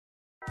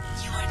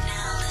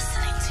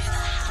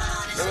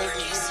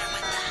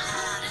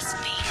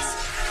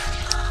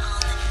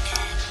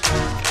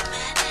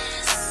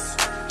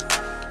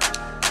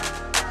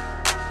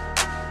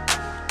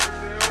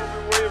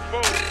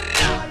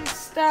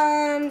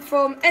everyone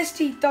from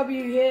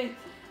STW here.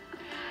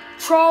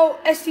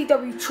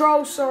 STW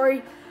Troll,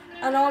 sorry.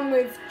 And I'm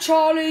with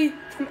Charlie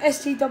from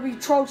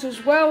STW Trolls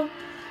as well.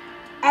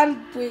 And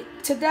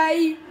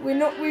today we're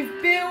not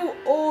with Bill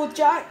or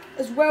Jack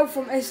as well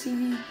from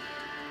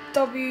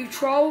STW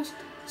Trolls.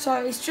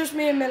 So it's just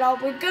me and Miller.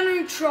 We're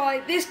going to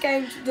try this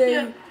game to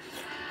do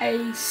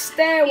a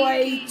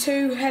stairway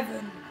to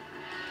heaven.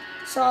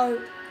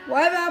 So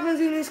whatever happens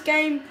in this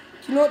game,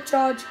 do not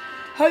judge.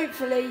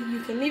 Hopefully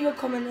you can leave a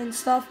comment and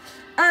stuff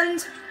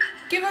and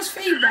give us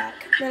feedback.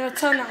 Then I'll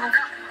turn it off.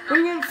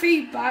 We want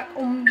feedback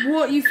on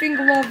what you think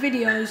of our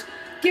videos.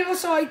 Give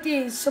us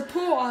ideas,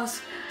 support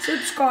us,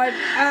 subscribe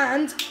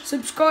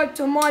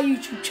to my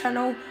YouTube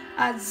channel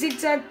at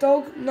Zigzag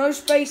Dog, no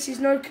spaces,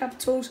 no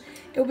capitals.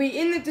 It'll be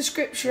in the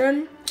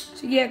description.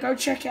 So yeah, go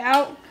check it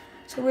out.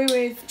 So we're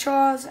with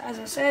Charles, as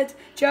I said.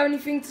 Do you have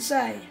anything to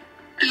say?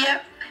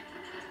 Yep.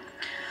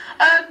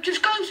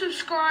 Just go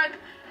subscribe,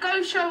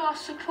 go show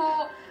us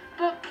support,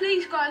 but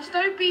please guys,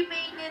 don't be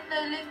mean in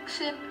the links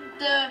in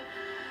the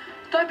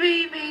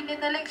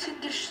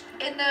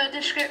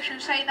description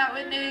saying that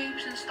we're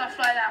noobs and stuff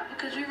like that,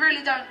 because we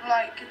really don't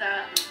like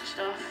that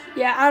stuff.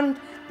 Yeah, and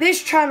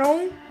this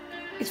channel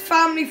is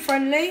family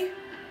friendly.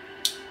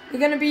 We're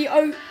going to be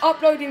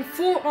uploading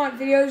Fortnite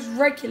videos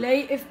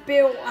regularly if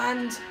Bill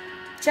and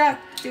Jack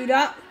do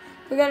that.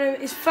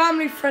 It's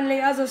family friendly,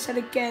 as I said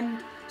again.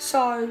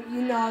 So,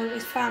 you know,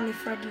 it's family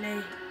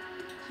friendly.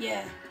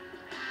 Yeah.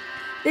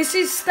 This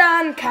is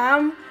stand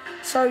cam.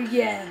 So,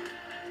 yeah.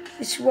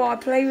 This is what I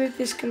play with,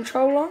 this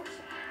controller.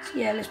 So,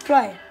 yeah, let's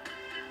play.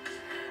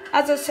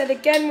 As I said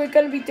again, we're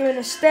going to be doing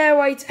a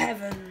stairway to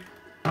heaven.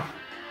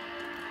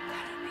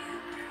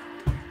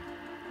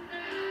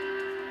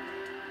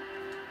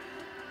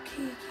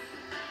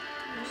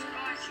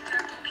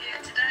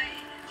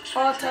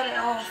 I'll turn it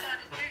off.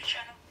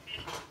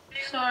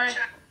 Sorry.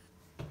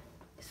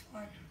 It's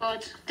fine.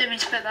 God, didn't mean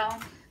to put that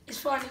on. It's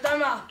fine, it don't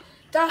matter.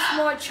 That's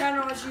my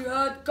channel, as you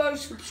heard. Go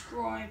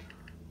subscribe.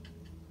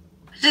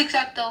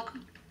 Zigzag Dog.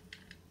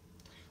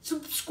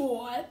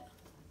 Subscribe.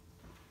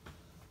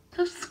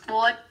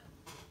 Subscribe.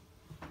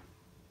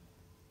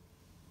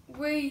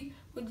 We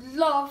would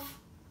love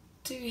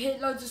to hit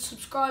loads of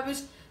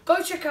subscribers.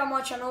 Go check out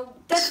my channel.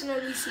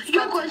 Definitely subscribe.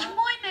 Yo guys,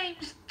 my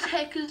name's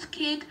Techers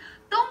Kid.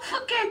 Don't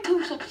forget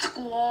to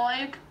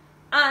subscribe.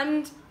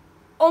 And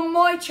on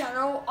my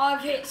channel,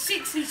 I've hit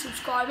 60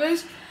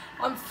 subscribers.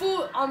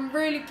 I'm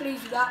really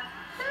pleased with that.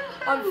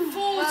 I'm 40.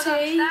 Well done,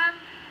 Stan.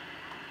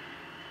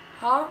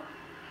 Huh?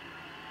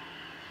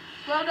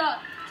 Well done.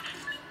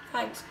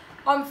 Thanks.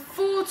 I'm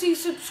 40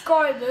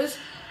 subscribers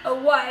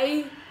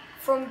away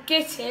from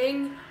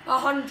getting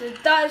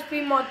 100. That has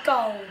been my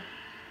goal.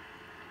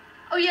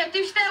 Oh yeah,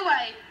 do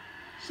stairway.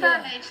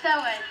 Stanley, Yeah.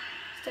 stairway.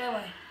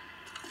 Stairway.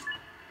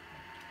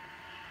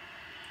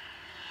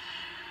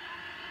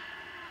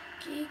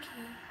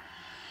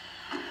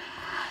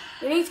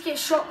 We need to get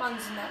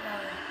shotguns in that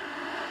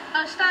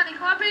area. Stanley,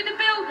 can I be the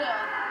builder?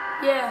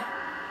 Yeah.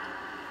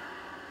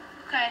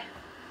 Okay.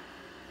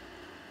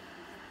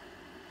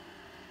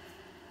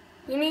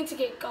 We need to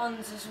get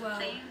guns as well.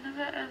 So you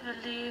never ever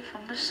leave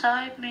from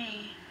beside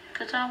me,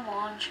 'cause I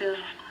want you,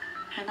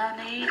 and I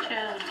need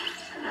you.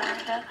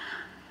 And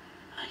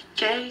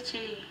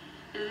JT,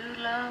 do you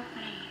love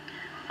me?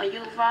 Are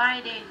you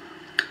riding?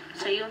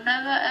 So you'll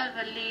never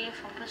ever leave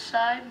from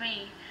beside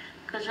me,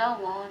 'cause I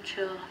want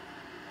you,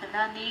 and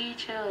I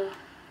need you,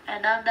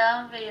 and I'm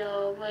down for you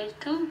always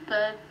too,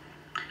 babe.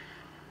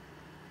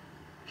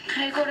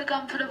 Okay, got a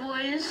gun for the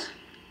boys.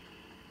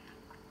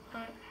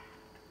 Right.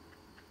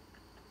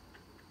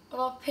 I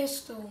got a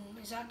pistol.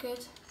 Is that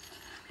good?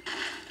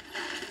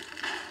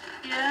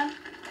 Yeah.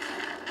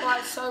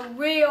 Right, so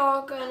we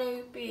are going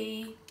to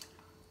be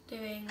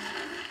doing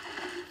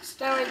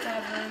Stairway to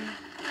Heaven.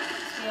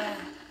 Yeah.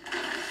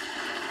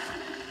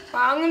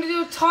 Right, I'm going to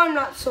do a time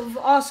lapse of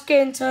us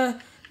getting to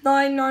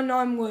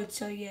 999 wood,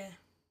 so yeah.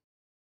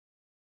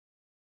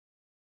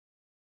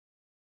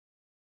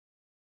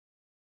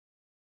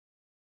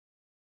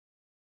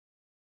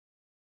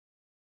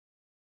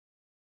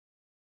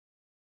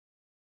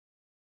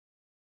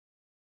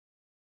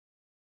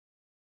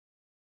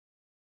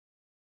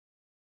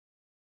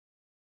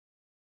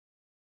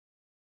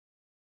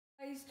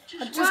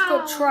 I just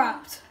got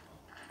trapped.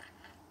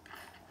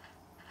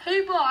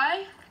 Who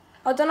by?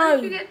 I don't How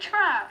know. did you get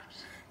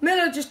trapped?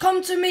 Miller, just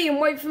come to me and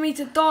wait for me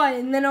to die,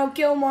 and then I'll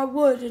get all my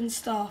wood and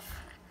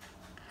stuff.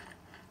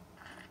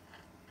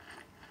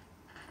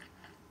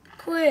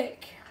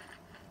 Quick.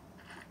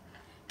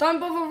 Don't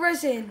bother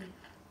resin.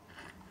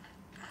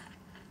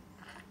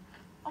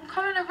 I'm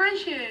coming to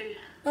res you.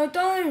 No,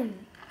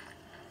 don't.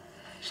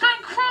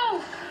 Stone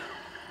crawl.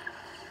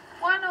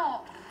 Why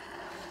not?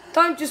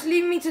 Don't just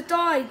leave me to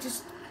die.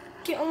 Just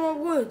get on my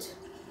wood.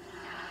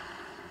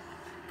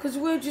 Because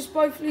we'll just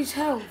both lose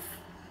health.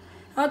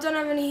 I don't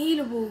have any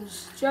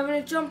healables. Do you have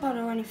any jump pad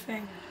or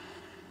anything?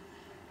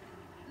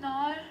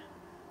 No.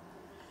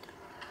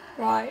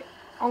 Right.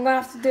 I'm going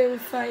to have to do it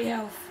with 30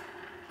 health.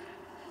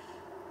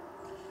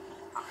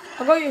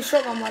 I got you a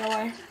shotgun, by the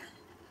way.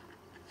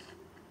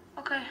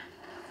 Okay.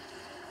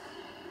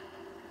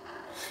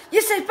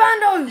 Yes, there's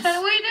bandos!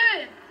 So what are you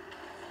doing?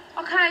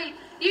 Okay,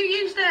 you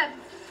use them.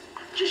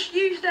 Just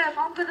use them.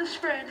 I'm gonna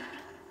sprint.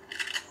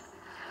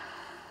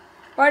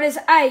 Right, there's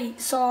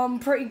 8, so I'm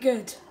pretty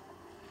good.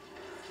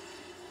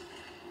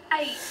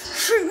 8.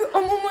 Shoot,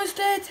 I'm almost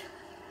dead.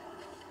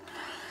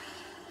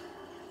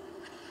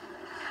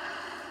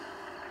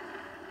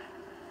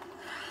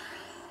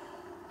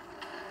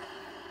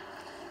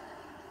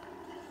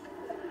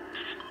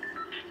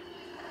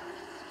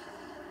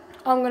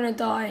 I'm gonna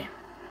die.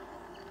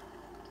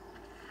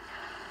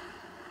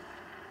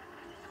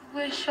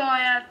 Wish I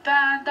had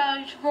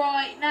bandos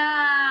right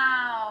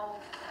now.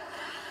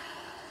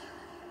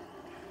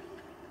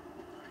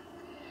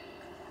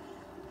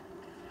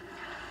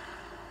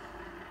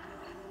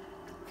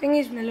 Thing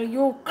is, Miller,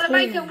 you're I'm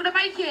clear. gonna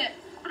make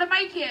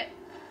it.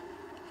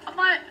 I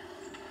might.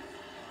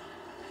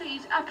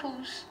 Please,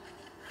 apples.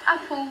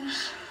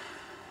 Apples.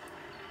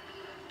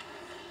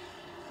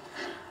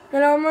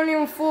 Miller, I'm only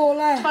on 4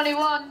 left.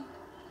 21.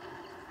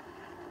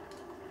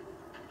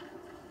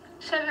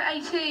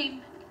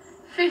 18.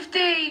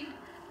 15.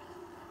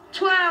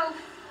 12.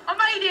 I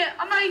made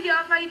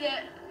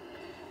it.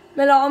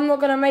 Miller, I'm not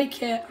gonna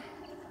make it.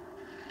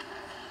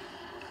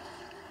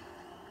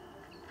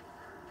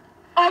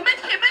 Oh,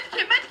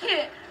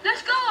 medkit.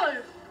 Let's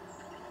go.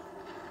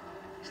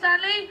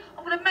 Stanley,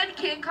 I'm gonna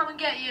medkit and come and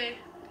get you.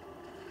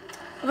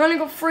 I've only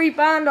got 3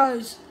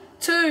 bandos.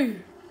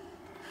 2.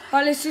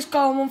 Right, let's just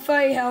go. I'm on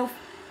 30 health.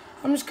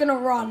 I'm just gonna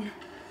run.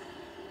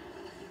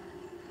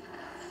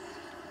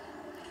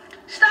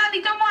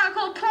 Stanley, don't worry, I've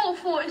got a portal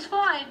for it, it's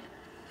fine.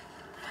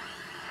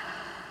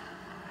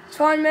 It's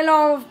fine, Miller.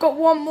 I've got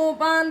 1 more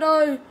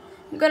bando.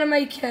 I'm gonna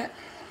make it.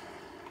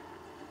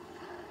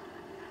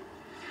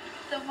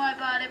 Don't worry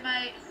about it,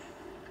 mate.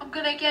 I'm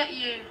gonna get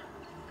you.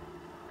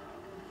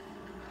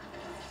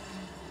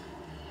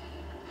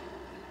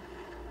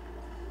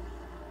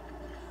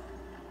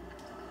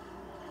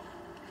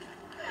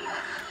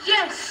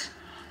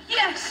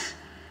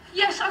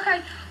 Yes,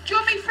 okay. Do you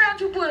want me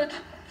 300 wood?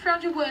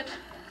 300 wood.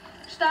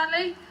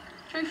 Stanley,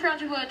 do you want me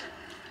 300 wood?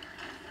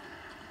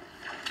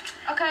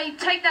 Okay,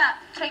 take that.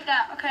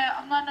 Okay,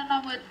 I'm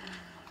 999 wood.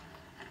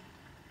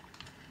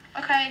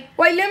 Okay.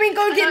 Wait, let me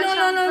go get no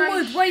 999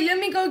 wood. Wait, let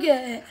me go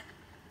get it.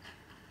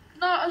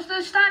 No,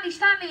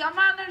 Stanley, I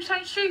might know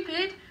something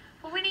stupid,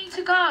 but we need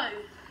to go.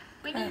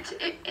 We need to,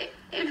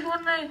 if you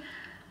want to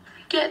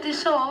get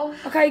this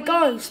off. Okay,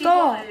 go,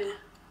 start.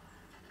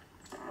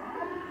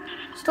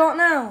 Start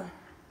now.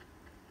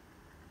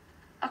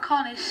 I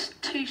can't, it's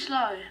too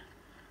slow.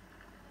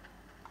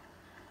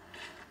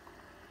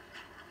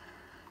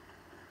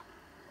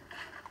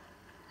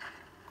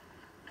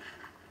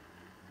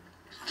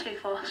 It's too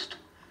fast.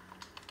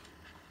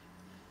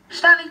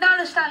 Stanley.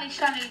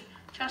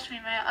 Trust me,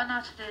 mate, I know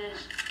how to do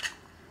this.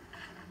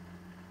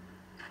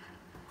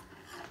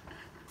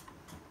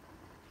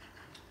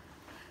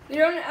 You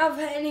don't have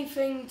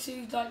anything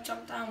to like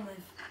jump down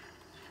with.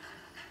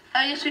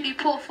 Yes, we do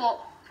portfoot.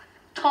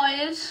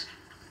 Tyres.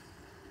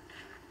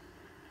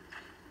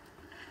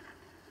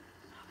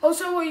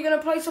 Also, what, you're going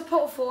to place a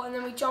pot for and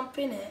then we jump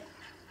in it?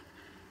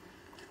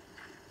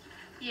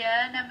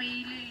 Yeah, and then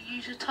we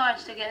use the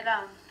tyres to get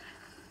down.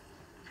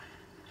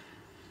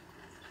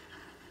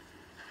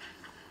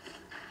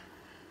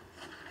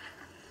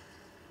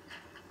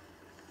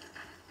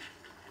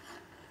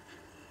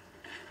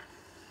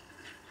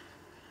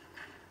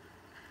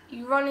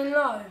 You running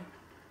low?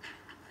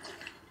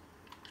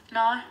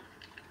 No.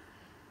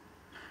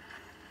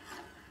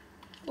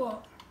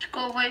 What? Just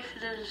gotta wait for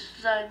the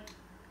zone.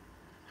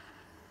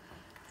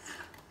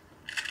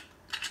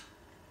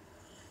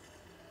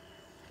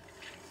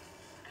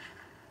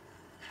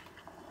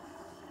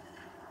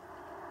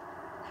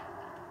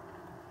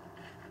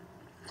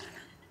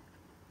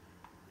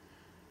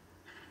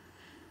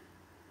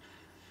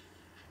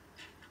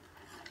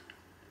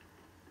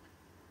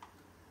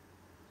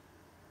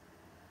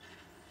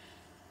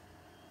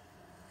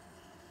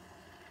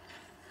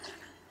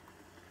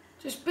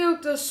 Just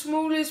build the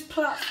smallest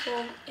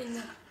platform in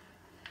the...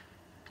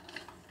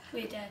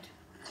 We're dead.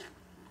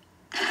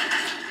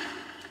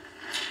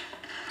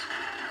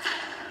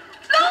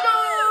 No!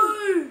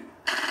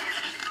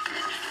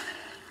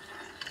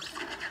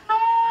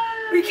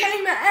 We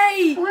came at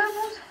 8! Where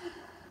was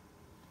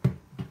it?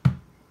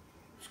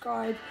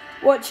 Subscribe.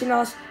 Watching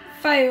us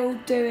fail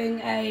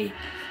doing a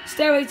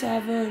Stairway to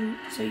Heaven.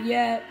 So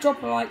yeah,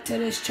 drop a like to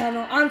this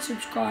channel and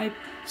subscribe.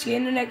 See you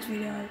in the next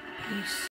video. Peace.